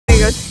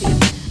Let's see.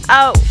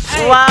 Oh,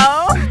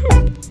 whoa.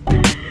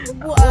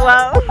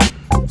 Whoa.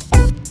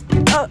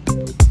 Oh,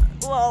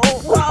 whoa,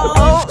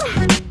 whoa.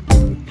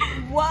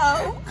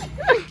 Whoa.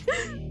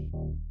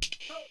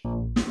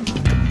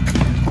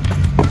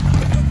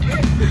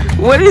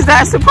 What is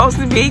that supposed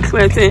to be,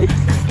 Clinton?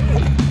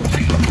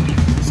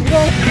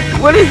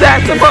 What is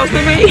that supposed to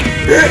be?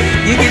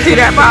 You can do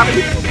that,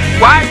 Bobby?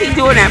 Why is he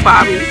doing that,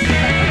 Bobby?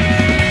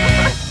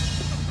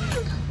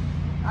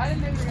 I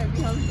didn't think we were going to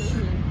be home so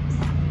soon.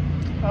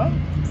 Huh?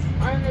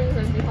 I didn't think we were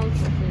going to be home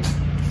so soon.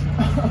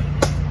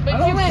 But I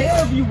don't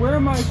care if you wear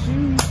my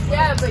shoes.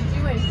 Yeah, but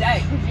you in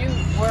debt because you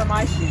wear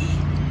my shoes.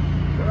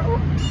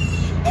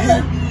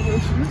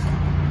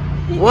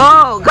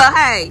 Whoa, go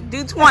ahead.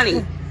 Do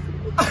 20.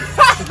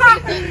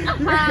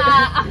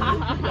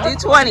 Do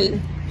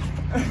 20.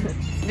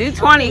 Do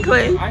 20,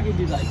 Clint. I can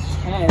do like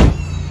 10.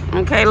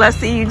 Okay, let's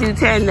see you do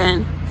 10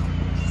 then.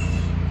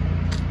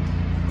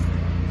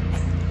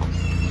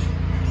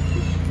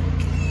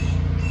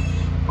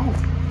 Oh,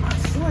 I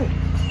slipped.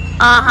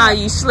 Uh-huh,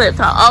 you slipped.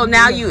 Huh? Oh,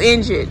 now you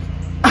injured.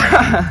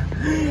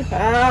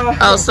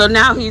 Oh, so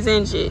now he's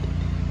injured.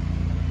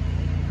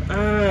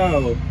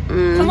 Oh.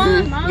 Come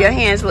on, Mom. Your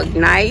hands look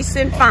nice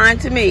and fine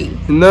to me.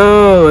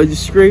 No, I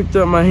just scraped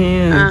up my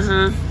hands.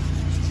 Uh-huh.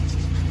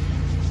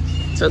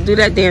 So do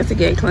that dance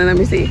again, Clint. Let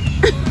me see.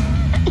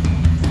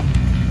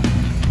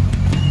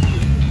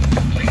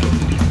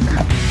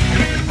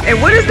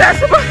 And what is that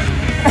supposed?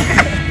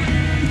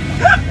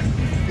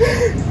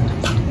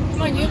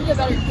 Come on, you have a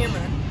better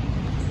camera.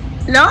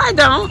 No, I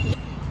don't.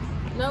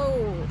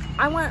 No,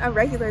 I want a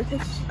regular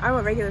picture. I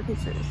want regular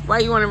pictures. Why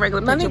you want a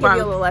regular Let picture? me give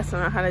you a little lesson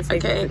on how to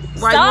take it.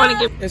 Why you want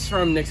to give? It's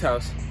from Nick's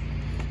house.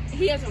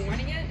 He hasn't worn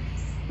it yet?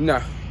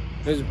 No,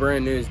 this is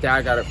brand new. His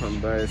dad got it from,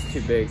 but it's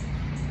too big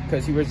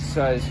because he wears the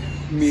size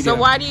medium. So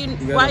why do you need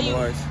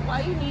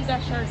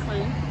that shirt,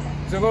 Clint?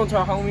 So I'm going to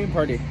a Halloween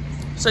party.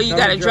 So you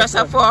got to dress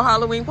up for a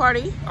Halloween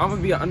party? I'm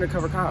gonna be an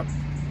undercover cop.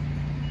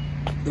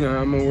 You know,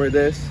 I'm gonna wear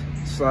this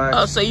slacks.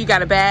 Oh, so you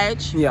got a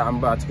badge? Yeah, I'm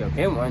about to go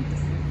get one.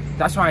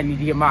 That's why I need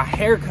to get my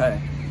hair cut.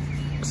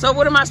 So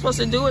what am I supposed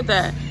to do with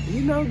that?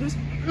 You know, just.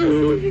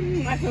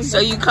 So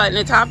you cutting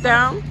the top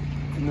down?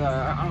 No,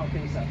 I don't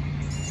think so.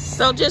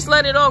 So just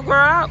let it all grow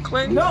out,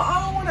 Clinton. No,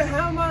 I don't want to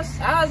have my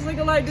sides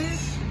looking like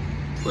this.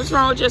 What's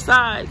wrong with your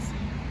sides?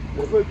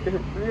 They're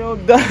looking real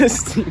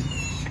dusty.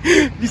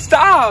 You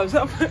stop.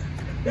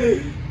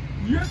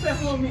 You have to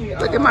help me.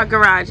 Look at my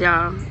garage,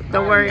 y'all.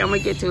 Don't worry, I'm gonna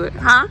get to it.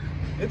 Huh?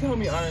 They told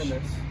me iron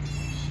this.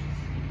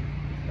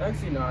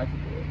 Actually, no, I can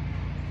do it.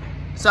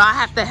 So I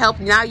have to help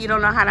now? You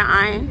don't know how to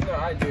iron? No,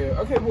 I do.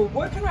 Okay, well,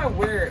 what can I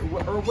wear,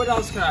 or what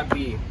else can I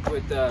be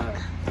with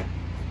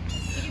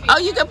Oh,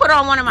 you can put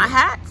on one of my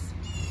hats.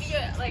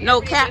 Like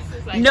no cap,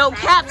 like no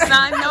cap,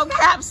 son. No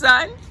cap,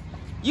 son.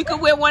 You can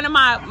wear one of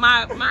my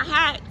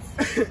hats.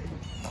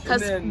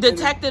 Because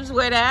detectives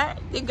wear that.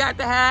 They got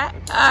the hat.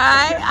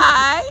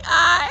 I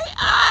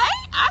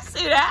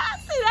see that. I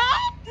see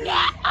that.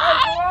 Yeah.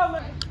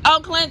 Oh,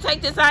 Clint,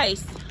 take this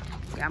ice.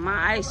 Got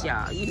my ice,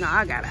 y'all. You know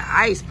I got an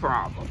ice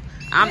problem.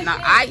 I'm the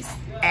ice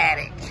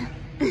addict.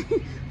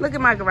 Look at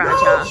my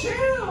garage,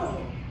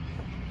 y'all.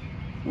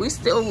 We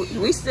still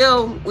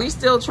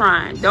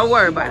trying. Don't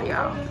worry about it,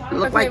 y'all.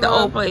 Look like the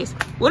old place.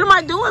 What am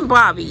I doing,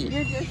 Bobby?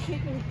 You're just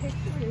taking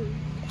pictures.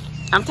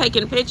 I'm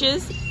taking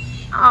pictures.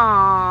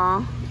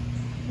 Aww.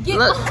 Get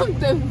Look, off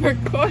the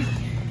record.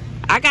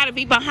 I gotta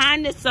be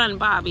behind the sun,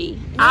 Bobby.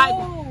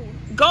 No.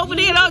 Go over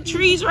there, those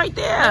trees right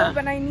there. No,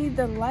 but I need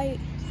the light.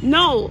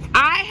 No,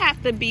 I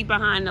have to be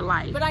behind the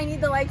light. But I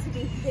need the light to be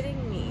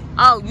hitting me.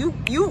 Oh, you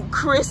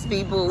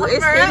crispy, boo.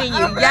 It's hitting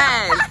you.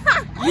 Yes.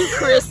 You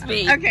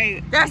crispy.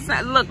 Okay. That's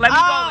not, look, let me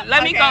go.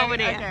 Let me go over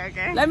there.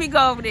 Okay. Let me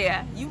go over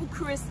there. You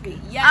crispy.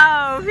 Yes.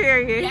 Oh,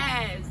 period.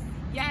 Yes.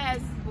 Yes,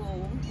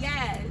 boo.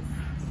 Yes.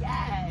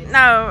 Yes.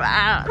 No.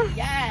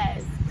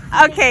 Yes.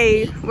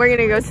 Okay, we're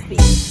gonna go see.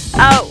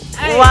 Oh,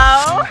 hey.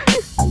 Whoa.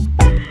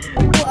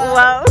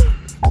 Whoa.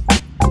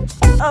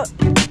 Oh.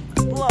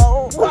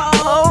 Whoa.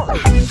 Whoa.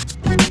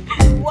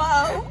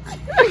 Whoa.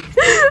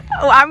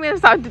 Oh, I'm gonna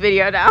stop the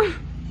video now.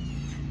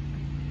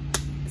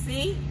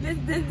 See? This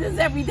is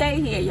every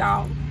day here,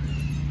 y'all.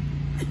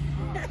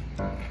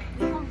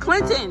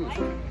 Clinton,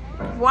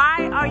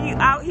 why are you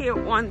out here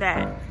on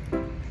that?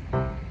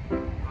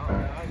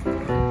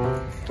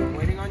 I'm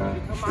waiting on you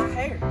to cut my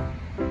hair.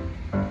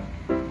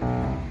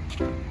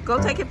 Go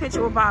take a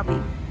picture with Bobby.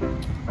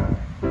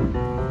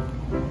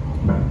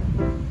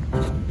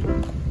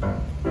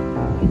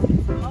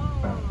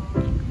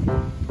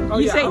 Oh,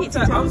 You yeah, say I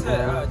was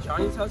at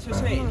Johnny's house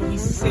yesterday, and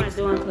he's 6. What am I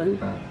doing, Clinton?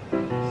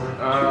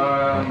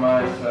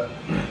 My stuff.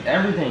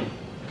 Everything.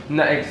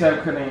 No,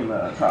 except cutting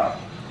the top.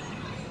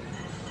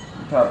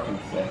 The top can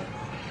stay.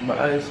 But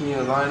I just need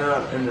to line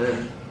up, and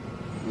then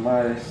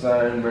my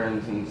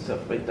sideburns and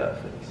stuff like that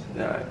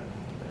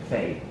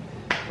fade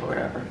or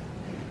whatever.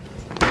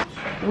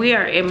 We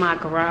are in my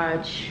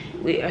garage.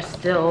 We are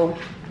still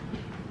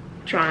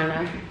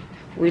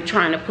we're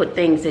trying to put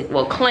things in,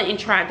 well, Clinton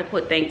tried to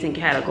put things in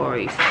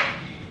categories.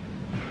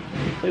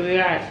 What do we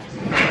got?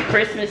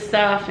 Christmas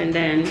stuff, and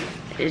then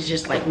it's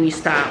just like we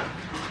stop.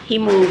 He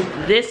moved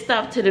this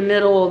stuff to the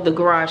middle of the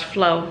garage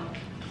floor.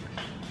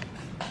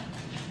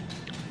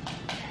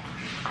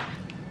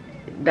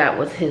 That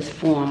was his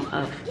form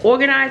of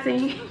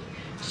organizing.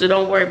 So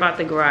don't worry about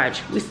the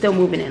garage. We're still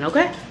moving in,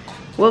 okay?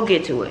 We'll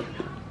get to it.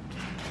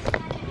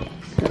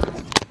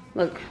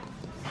 Look,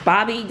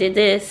 Bobby did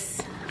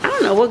this. I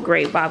don't know what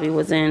grade Bobby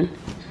was in.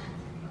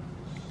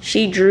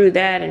 She drew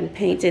that and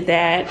painted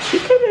that. She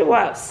could have been,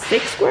 what,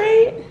 6th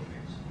grade?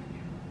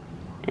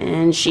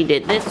 And she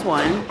did this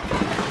one,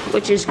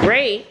 which is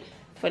great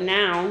for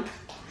now.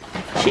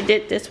 She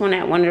did this one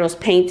at one of those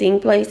painting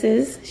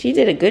places. She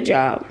did a good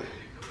job.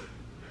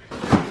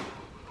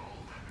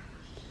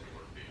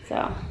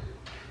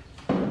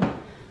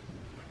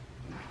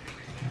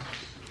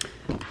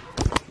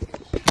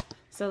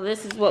 So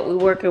this is what we're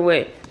working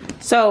with.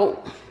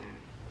 So,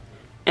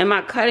 am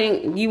I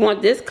cutting? You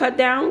want this cut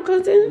down,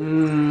 cousin?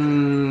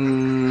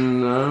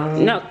 No.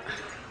 No.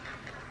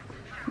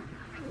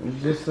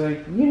 It's just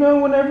like, you know,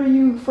 whenever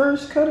you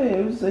first cut it,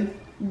 it was like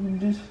you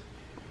just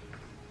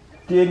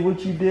did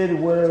what you did,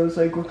 what it was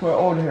like with my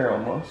old hair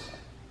almost.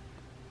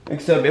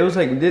 Except it was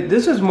like,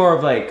 this is more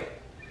of like,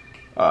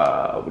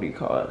 what do you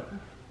call it?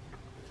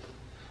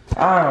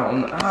 I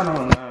don't know.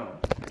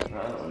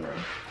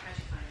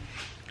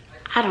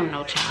 I don't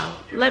know, child.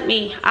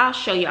 I'll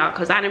show y'all,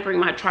 because I didn't bring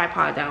my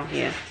tripod down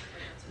here.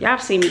 Y'all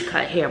have seen me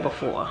cut hair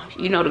before.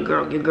 You know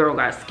your girl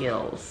got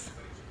skills.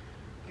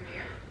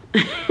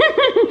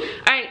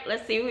 Alright,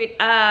 let's see.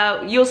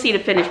 You'll see the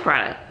finished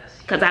product,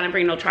 because I didn't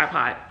bring no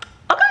tripod.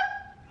 Okay.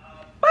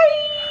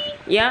 Bye.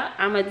 Yeah,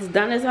 I'm as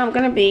done as I'm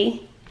going to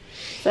be.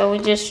 So we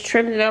just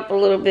trimmed it up a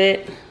little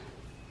bit.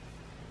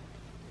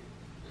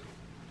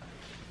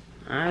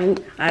 I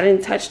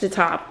didn't touch the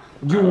top.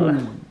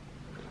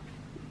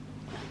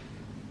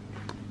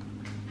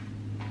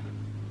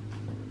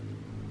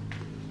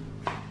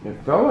 It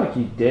felt like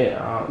you did.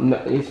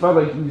 It felt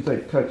like you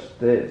like touched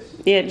this.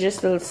 Yeah,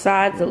 just the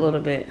sides a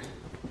little bit.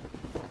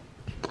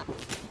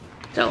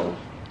 So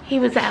he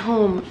was at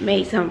home,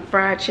 made some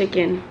fried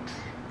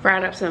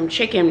up some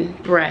chicken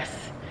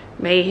breasts,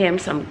 made him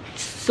some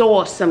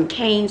sauce, some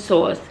cane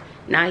sauce.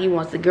 Now he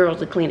wants the girls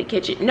to clean the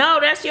kitchen. No,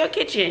 that's your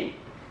kitchen.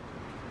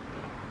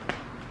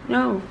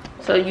 No.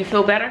 So you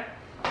feel better?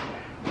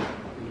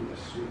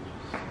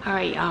 All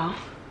right, y'all.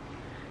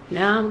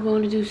 Now I'm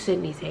going to do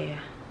Sydney's hair.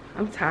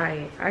 I'm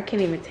tired. I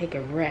can't even take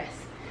a rest.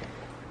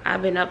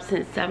 I've been up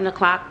since 7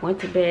 o'clock. Went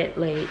to bed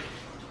late.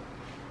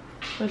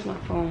 Where's my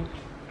phone?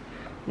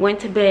 Went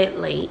to bed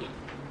late.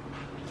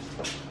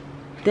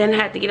 Then I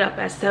had to get up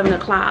at 7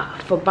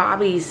 o'clock for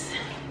Bobby's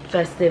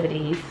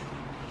festivities.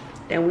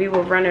 Then we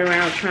were running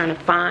around trying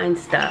to find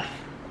stuff.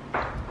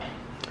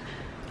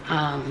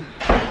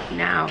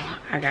 Now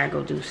I gotta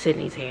go do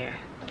Sydney's hair.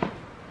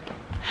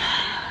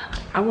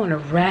 I want to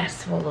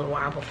rest for a little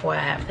while before I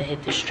have to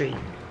hit the street.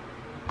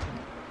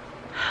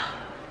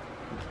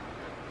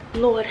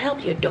 Lord,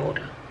 help your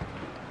daughter.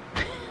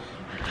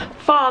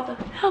 Father,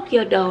 help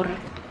your daughter.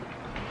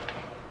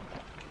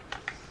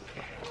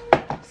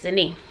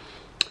 Sydney,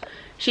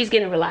 she's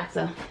getting a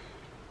relaxer.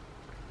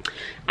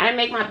 I didn't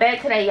make my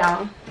bed today,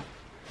 y'all.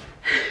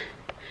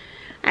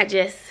 I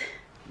just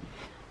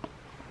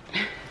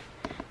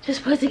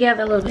put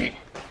together a little bit.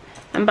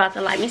 I'm about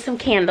to light me some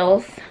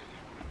candles,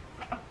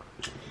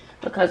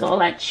 because all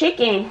that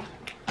chicken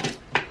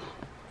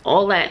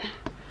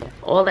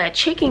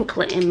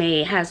Clinton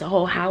made has the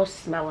whole house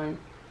smelling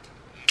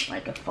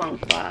like a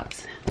funk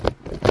box.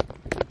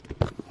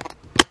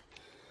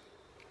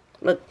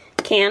 Look,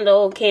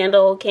 candle,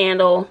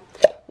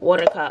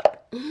 water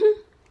cup.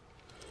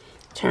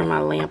 Turn my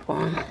lamp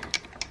on.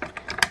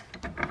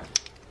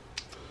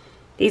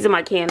 These are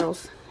my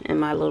candles and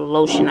my little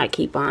lotion I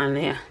keep on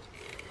there.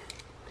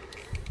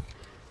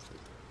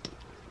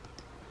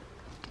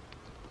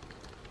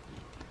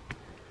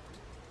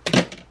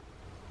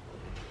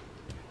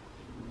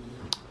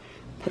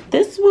 Put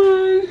this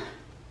one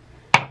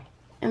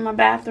in my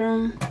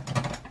bathroom.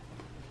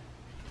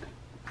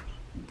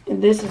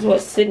 And this is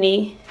what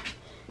Sydney,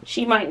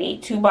 she might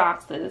need 2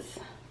 boxes.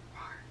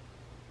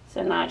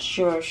 So not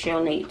sure if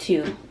she'll need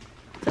 2.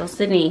 So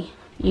Sydney,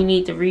 you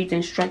need to read the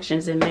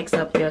instructions and mix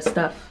up your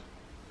stuff.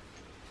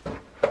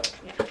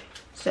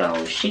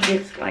 So she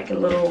gets like a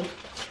little,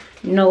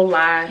 no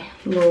lie,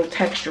 little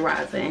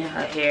texturizer in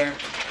her hair.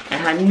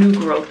 And her new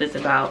growth is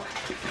about,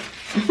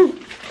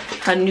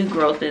 her new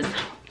growth is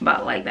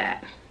about like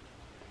that.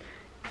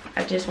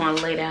 I just want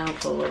to lay down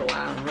for a little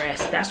while and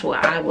rest. That's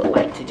what I would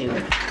like to do.